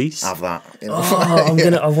this release. Have that.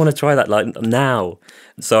 Oh, I want to try that like now.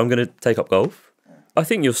 So I'm gonna take up golf. I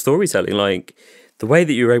think your storytelling, like the way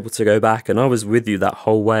that you were able to go back, and I was with you that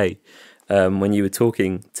whole way when you were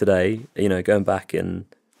talking today. You know, going back and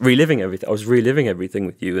reliving everything. I was reliving everything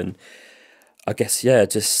with you, and I guess I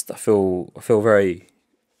feel very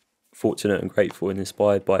fortunate and grateful and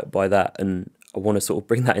inspired by that, and I want to sort of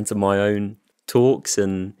bring that into my own talks.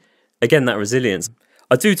 And again, that resilience.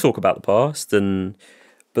 I do talk about the past,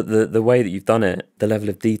 but the way that you've done it, the level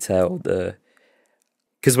of detail,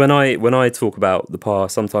 because when I talk about the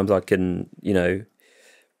past, sometimes I can, you know,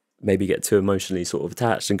 maybe get too emotionally sort of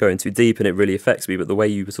attached and going too deep, and it really affects me. But the way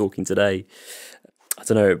you were talking today, I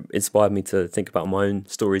don't know, it inspired me to think about my own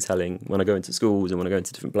storytelling when I go into schools and when I go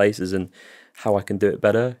into different places and how I can do it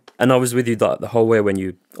better. And I was with you the whole way when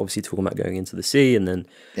you obviously talking about going into the sea and then,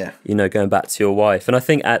 you know, going back to your wife. And I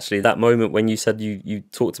think actually that moment when you said you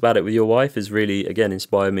talked about it with your wife has really, again,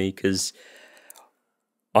 inspired me, because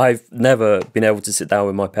I've never been able to sit down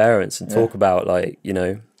with my parents and talk about, like, you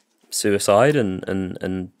know, suicide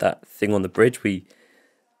and that thing on the bridge. We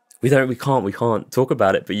can't talk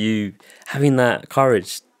about it, but you having that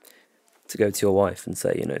courage to go to your wife and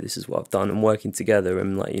say, you know, this is what I've done, and working together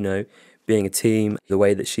and, like, you know, being a team, the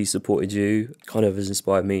way that she supported you kind of has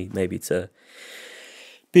inspired me maybe to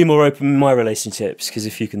be more open in my relationships, because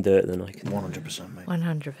if you can do it, then I can. 100%, mate.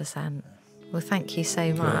 100%. Well, thank you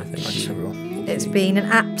so much. Thanks, everyone. It's been an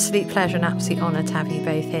absolute pleasure and absolute honour to have you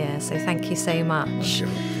both here, so thank you so much.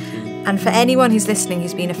 And for anyone who's listening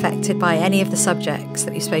who's been affected by any of the subjects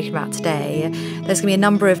that we've spoken about today, there's going to be a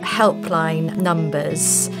number of helpline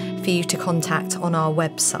numbers for you to contact on our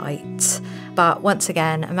website. But once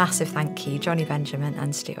again, a massive thank you, Jonny Benjamin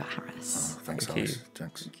and Stewart Harris. Thanks, guys.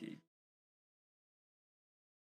 Thanks. Thank you.